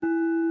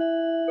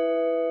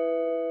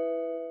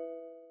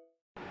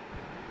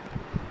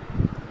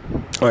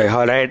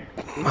Alright.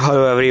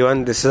 Hello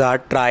everyone. This is our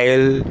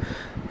trial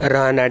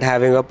run at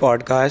having a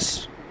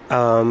podcast.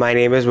 My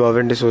name is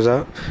Mervin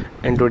D'Souza,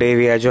 and today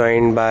we are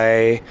joined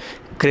by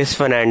Chris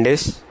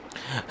Fernandez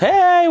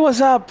Hey,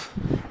 what's up?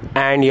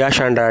 and Yash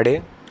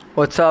Andrade.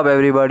 What's up,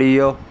 everybody?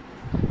 Yo,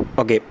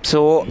 Okay,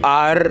 so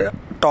our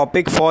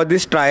topic for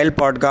this trial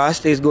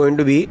podcast is going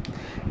to be: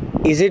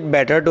 is it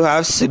better to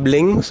have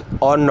siblings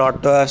or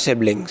not to have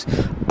siblings?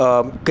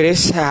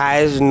 Chris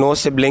has no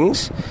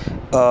siblings,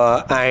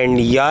 and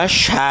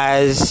Yash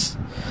has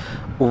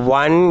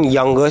one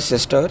younger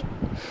sister.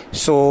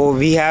 So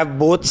we have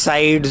both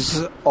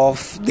sides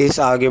of this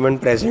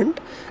argument present,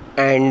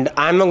 and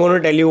I'm not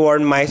going to tell you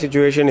what my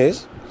situation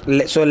is.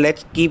 So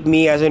let's keep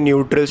me as a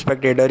neutral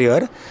spectator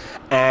here,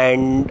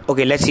 and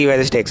okay, let's see where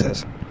this takes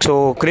us.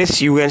 So,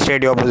 Chris, you can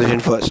state your position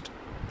first.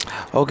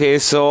 Okay,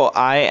 so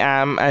I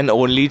am an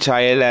only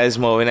child, as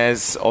Mervin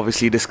has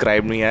obviously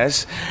described me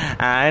as,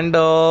 and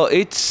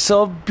it's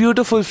a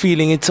beautiful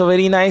feeling. It's a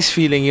very nice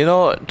feeling,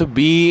 to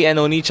be an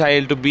only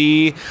child, to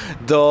be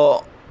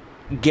the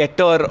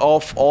getter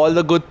of all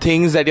the good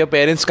things that your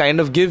parents kind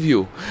of give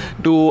you,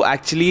 to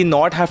actually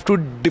not have to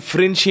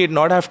differentiate,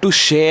 not have to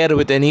share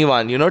with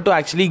anyone, to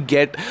actually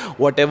get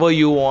whatever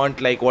you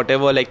want, like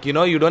whatever, like,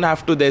 you don't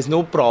have to, there's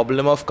no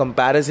problem of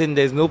comparison,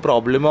 there's no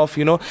problem of,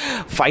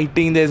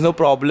 fighting, there's no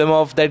problem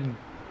of that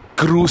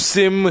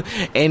gruesome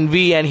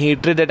envy and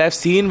hatred that I've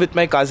seen with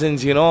my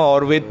cousins,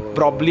 or with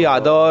probably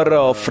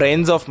other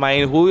friends of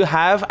mine who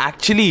have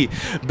actually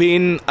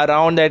been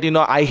around that,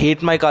 I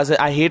hate my cousin,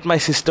 I hate my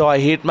sister, I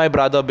hate my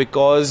brother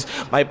because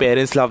my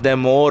parents love them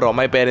more, or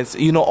my parents,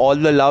 all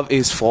the love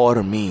is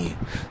for me.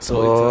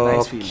 So it's a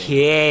nice feeling.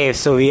 Okay,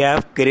 so we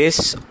have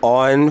Chris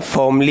on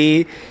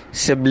firmly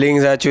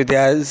siblings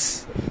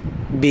Achyutyas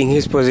being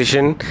his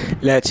position.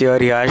 Let's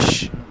hear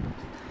Yash.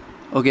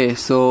 okay,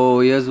 so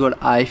here's what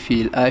I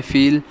feel. I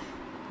feel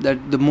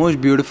that the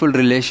most beautiful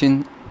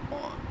relation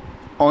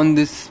on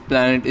this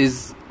planet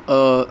is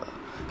a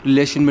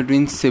relation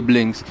between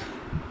siblings.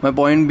 My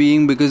point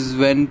being, because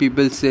when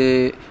people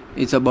say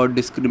it's about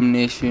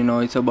discrimination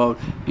or it's about,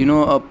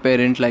 a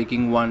parent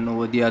liking one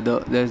over the other,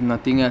 there's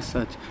nothing as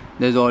such.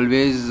 There's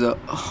always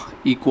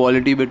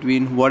equality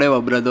between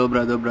whatever,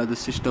 brother,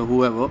 sister,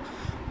 whoever.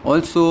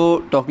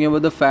 Also, talking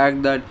about the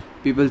fact that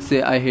people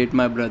say, I hate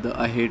my brother,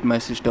 I hate my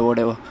sister,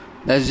 whatever.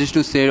 That's just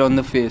to say it on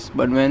the face.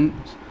 But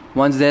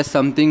once there's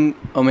something,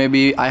 or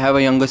maybe I have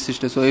a younger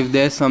sister, so if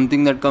there's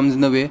something that comes in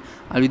the way,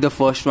 I'll be the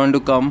first one to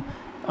come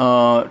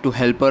to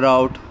help her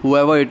out,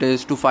 whoever it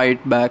is, to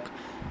fight back.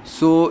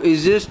 So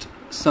it's just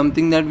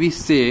something that we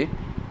say,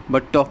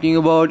 but talking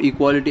about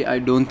equality, I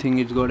don't think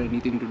it's got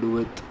anything to do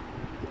with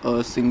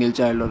a single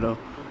child or a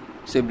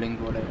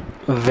sibling, whatever.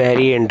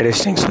 Very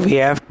interesting. So we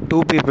have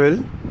two people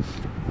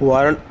who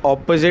are on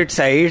opposite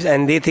sides,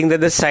 and they think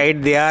that the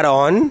side they are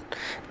on,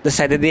 the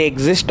side that they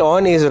exist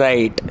on, is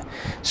right.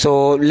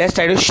 So let's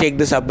try to shake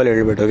this up a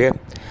little bit, okay?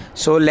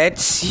 So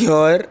let's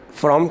hear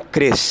from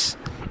Chris.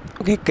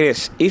 Okay,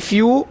 Chris, if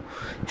you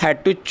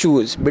had to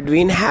choose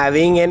between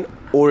having an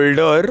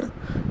older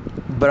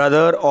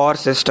brother or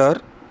sister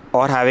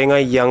or having a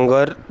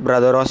younger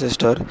brother or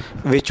sister,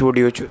 which would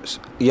you choose?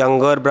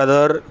 Younger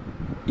brother,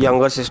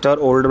 younger sister,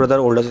 older brother,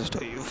 older sister.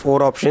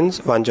 4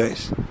 options, 1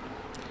 choice.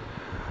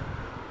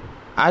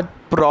 I'd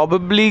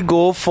probably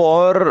go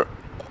for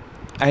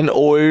an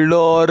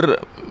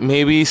older,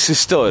 maybe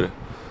sister.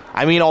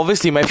 I mean,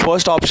 obviously, my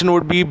first option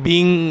would be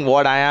being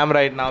what I am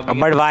right now.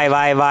 But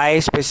why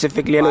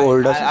specifically an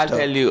older sister? I'll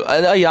tell you,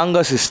 a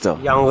younger sister.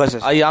 Younger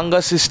sister. A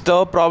younger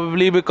sister,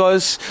 probably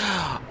because,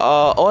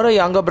 or a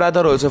younger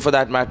brother also for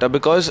that matter,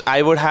 because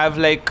I would have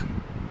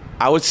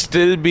I would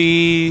still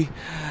be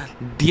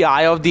the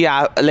eye of the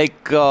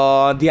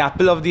the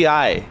apple of the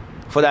eye.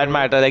 For that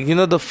matter,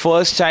 the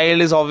first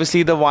child is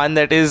obviously the one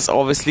that is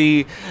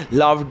obviously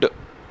loved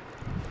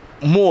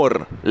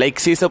more. Like,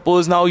 say,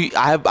 suppose now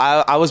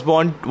I was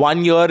born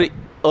 1 year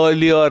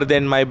earlier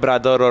than my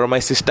brother or my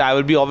sister, I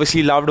will be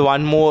obviously loved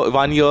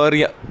 1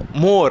 year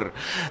more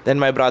than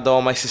my brother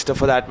or my sister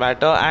for that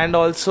matter. And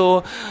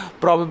also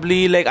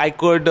probably I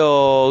could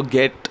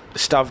get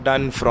stuff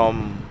done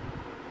from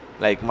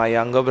my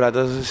younger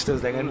brothers and sisters.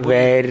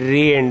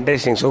 Very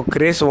interesting. So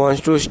Chris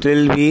wants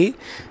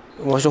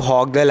to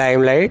hog the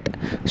limelight,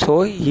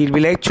 so he'll be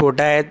like,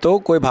 chota hai to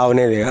koi bhav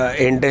nahi dega.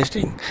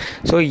 Interesting.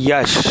 So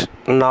Yash,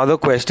 now the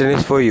question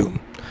is for you.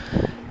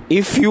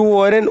 If you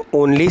were an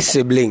only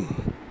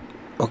sibling,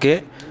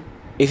 okay,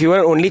 if you were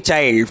an only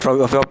child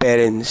of your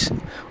parents,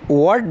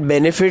 what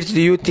benefits do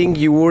you think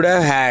you would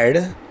have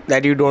had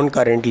that you don't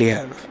currently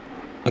have?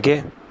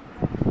 Okay.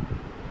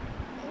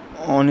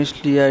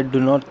 Honestly, I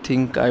do not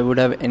think I would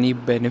have any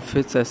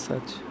benefits as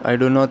such. I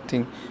do not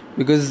think,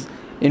 because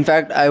in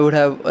fact I would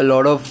have a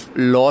lot of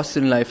loss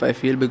in life, I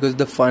feel, because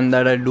the fun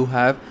that I do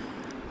have,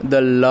 the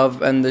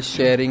love and the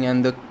sharing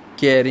and the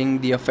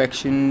caring, the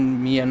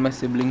affection me and my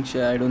siblings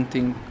share, I don't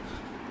think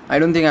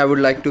I would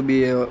like to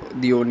be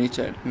the only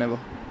child. Never.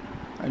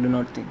 I do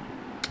not think.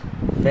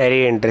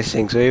 Very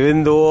interesting. So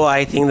even though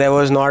I think there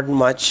was not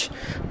much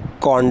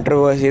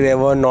controversy. There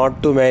were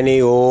not too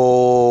many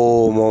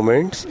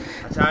moments.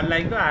 So I'd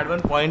like to add one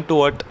point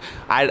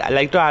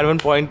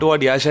to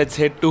what Yash had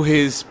said to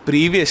his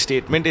previous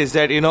statement is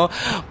that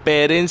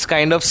parents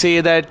kind of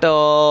say that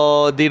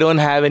they don't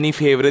have any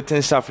favorites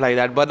and stuff like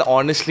that, but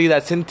honestly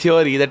that's in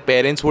theory that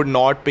parents would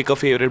not pick a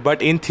favorite,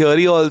 but in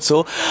theory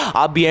also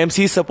our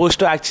BMC is supposed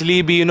to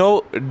actually be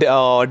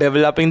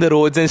developing the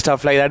roads and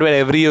stuff like that, where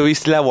every year we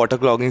still have water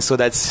clogging, so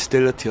that's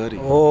still a theory.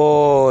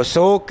 Oh,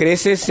 so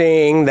Chris is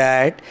saying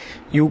that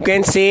you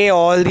can say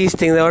all these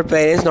things about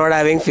parents not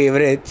having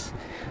favorites,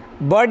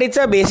 but it's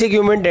a basic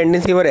human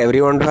tendency for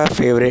everyone to have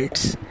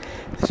favorites.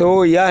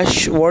 So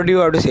Yash, what do you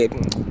have to say?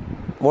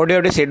 What do you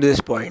have to say to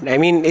this point? I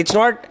mean, it's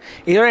not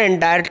an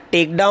entire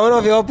takedown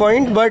of your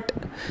point, but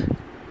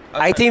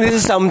I think this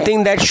is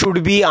something that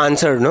should be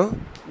answered, no?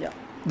 Yeah.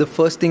 The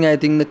first thing, I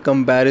think the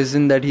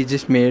comparison that he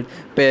just made,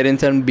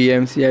 parents and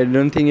BMC, I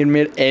don't think it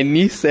made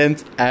any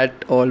sense at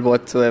all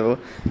whatsoever.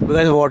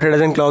 Because water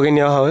doesn't clog in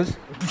your house?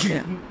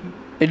 Yeah.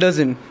 It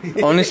doesn't.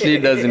 Honestly,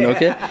 it doesn't,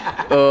 okay?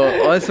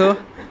 Also,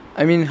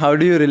 I mean, how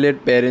do you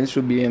relate parents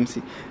to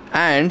BMC?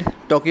 And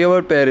talking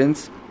about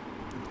parents,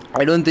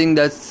 I don't think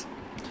that's...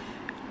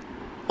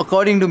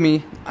 According to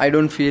me, I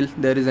don't feel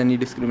there is any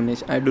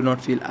discrimination. I do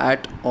not feel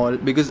at all.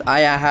 Because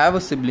I have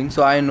a sibling,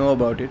 so I know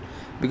about it.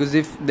 Because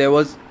if there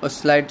was a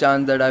slight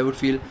chance that I would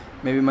feel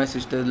maybe my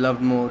sister is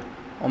loved more,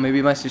 or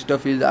maybe my sister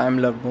feels I am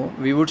loved more,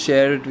 we would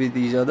share it with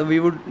each other. We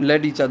would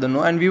let each other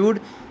know, and we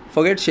would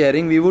forget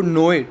sharing. We would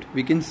know it.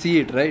 We can see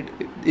it, right?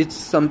 It's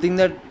something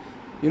that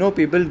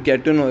people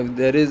get to know.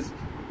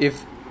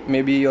 If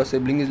maybe your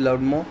sibling is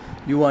loved more,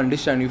 you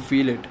understand, you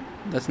feel it.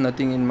 That's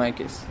nothing in my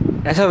case.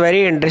 That's a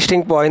very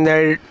interesting point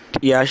that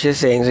Yash is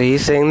saying. So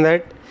he's saying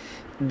that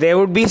there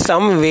would be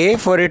some way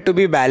for it to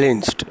be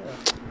balanced.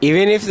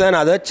 Even if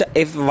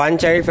if one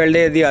child felt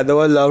that the other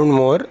was loved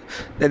more,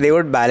 that they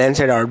would balance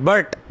it out.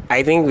 But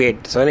I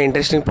think so an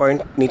interesting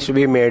point needs to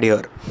be made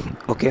here.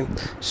 Okay,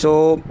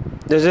 so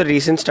there's a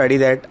recent study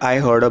that I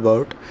heard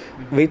about,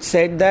 which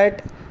said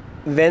that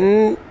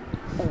there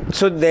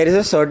is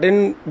a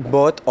certain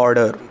birth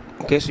order.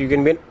 Okay, so you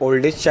can be an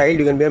oldest child,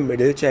 you can be a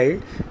middle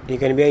child, you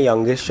can be a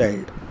youngest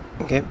child.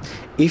 Okay,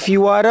 if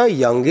you are a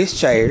youngest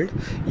child,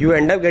 you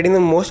end up getting the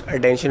most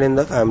attention in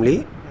the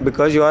family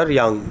because you are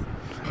young,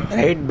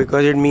 right?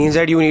 Because it means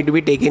that you need to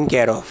be taken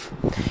care of.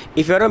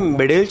 If you are a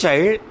middle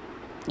child,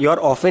 you are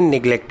often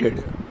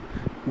neglected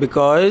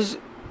because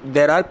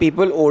there are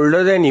people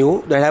older than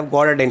you that have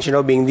got attention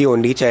of being the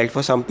only child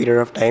for some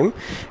period of time,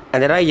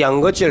 and there are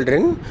younger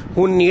children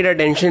who need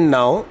attention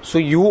now, so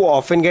you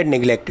often get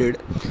neglected.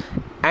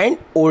 And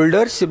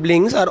older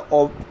siblings are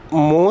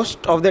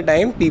most of the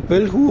time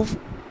people who've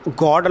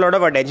got a lot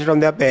of attention from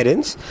their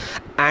parents,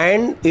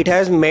 and it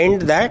has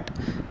meant that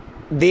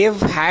they've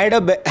had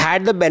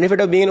the benefit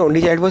of being an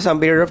only child for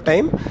some period of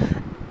time,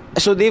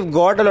 so they've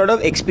got a lot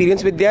of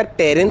experience with their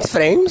parents'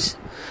 friends,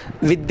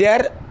 with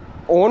their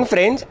own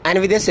friends, and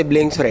with their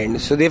siblings'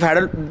 friends. So they've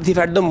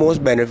had the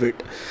most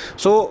benefit.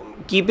 So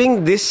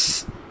keeping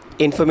this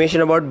information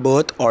about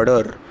birth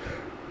order,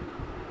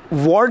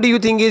 what do you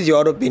think is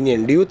your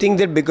opinion? Do you think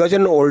that because you're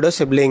an older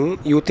sibling,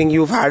 you think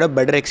you've had a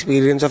better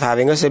experience of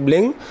having a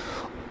sibling,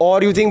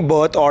 or you think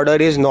birth order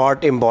is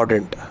not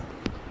important?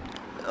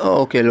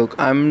 Okay, look,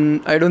 I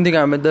don't think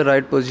I'm at the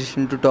right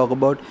position to talk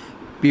about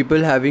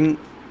people having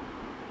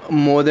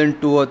more than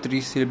 2 or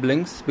 3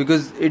 siblings,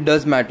 because it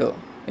does matter.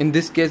 In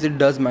this case, it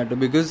does matter,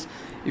 because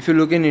if you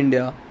look in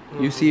India,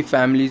 you see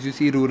families, you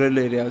see rural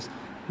areas,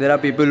 there are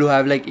people who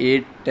have like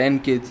 8, 10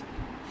 kids,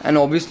 and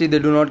obviously they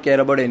do not care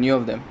about any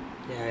of them.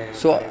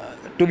 So,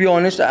 to be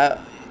honest,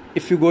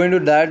 if you go into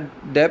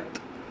that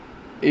depth,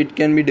 it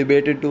can be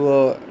debated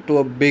to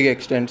a big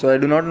extent. So I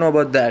do not know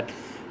about that.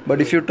 But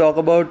if you talk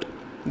about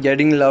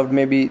getting loved,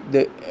 maybe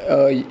the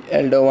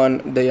elder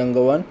one, the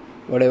younger one,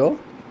 whatever,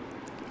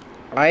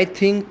 I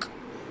think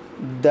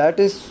that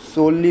is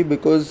solely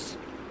because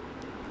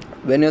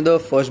when you're the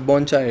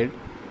firstborn child,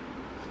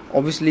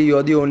 obviously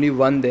you're the only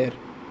one there.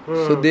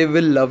 So they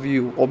will love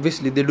you.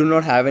 Obviously, they do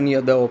not have any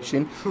other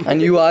option,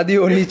 and you are the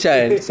only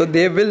child, so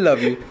they will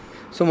love you.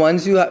 So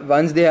once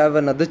they have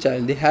another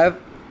child, they have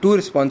 2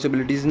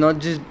 responsibilities, not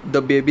just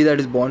the baby that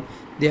is born.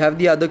 They have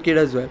the other kid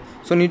as well.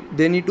 So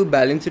they need to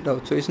balance it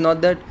out. So it's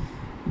not that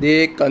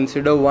they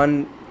consider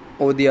one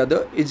over the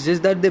other. It's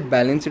just that they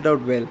balance it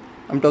out well.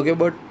 I'm talking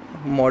about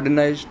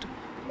modernized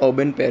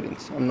urban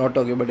parents. I'm not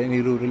talking about any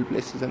rural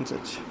places and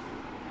such.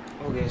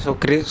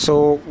 Okay,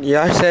 so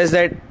Yash says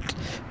that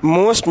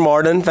most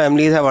modern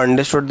families have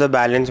understood the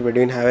balance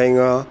between having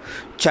a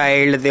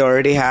child they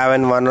already have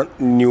and one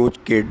new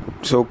kid.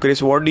 So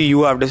Chris, what do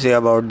you have to say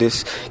about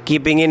this?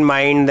 Keeping in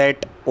mind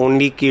that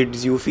only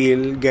kids you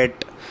feel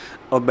get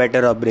a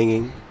better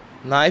upbringing.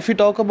 Now if you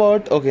talk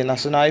about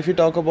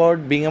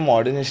being a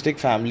modernistic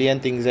family and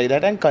things like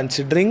that, and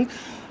considering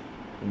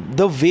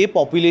the way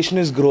population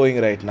is growing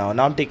right now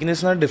I'm taking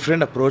this on a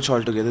different approach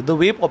altogether. The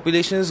way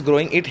population is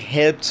growing, it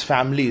helps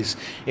families,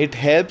 it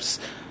helps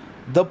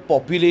the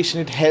population,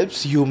 it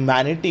helps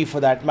humanity for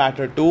that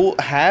matter to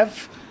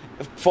have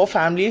for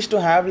families to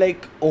have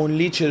like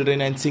only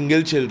children and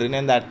single children,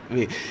 and that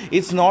way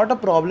it's not a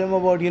problem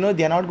about,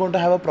 they're not going to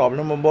have a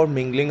problem about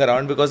mingling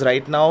around, because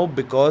right now,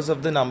 because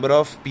of the number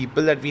of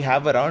people that we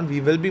have around,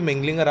 we will be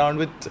mingling around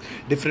with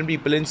different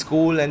people in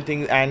school and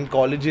things and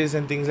colleges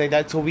and things like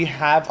that, so we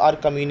have our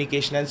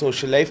communication and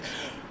social life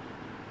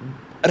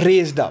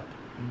raised up.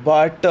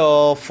 But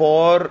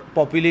for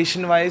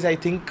population wise, I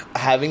think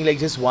having like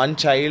just one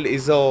child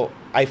is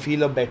I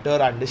feel a better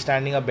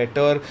understanding, a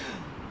better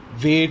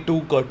way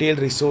to curtail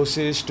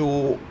resources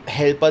to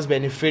help us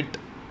benefit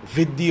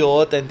with the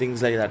earth and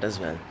things like that as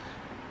well.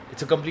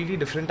 It's a completely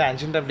different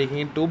tangent I'm taking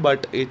it to,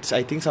 but it's,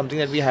 I think, something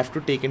that we have to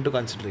take into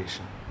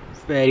consideration.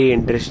 Very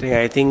interesting.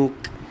 I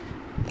think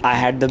I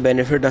had the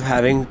benefit of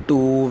having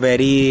two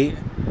very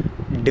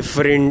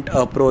different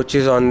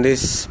approaches on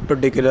this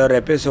particular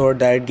episode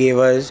that gave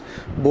us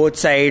both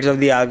sides of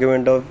the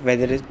argument of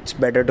whether it's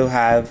better to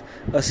have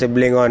a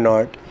sibling or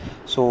not.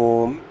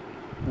 So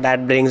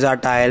that brings our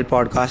Tile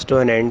podcast to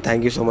an end.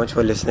 Thank you so much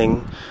for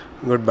listening.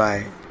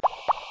 Goodbye.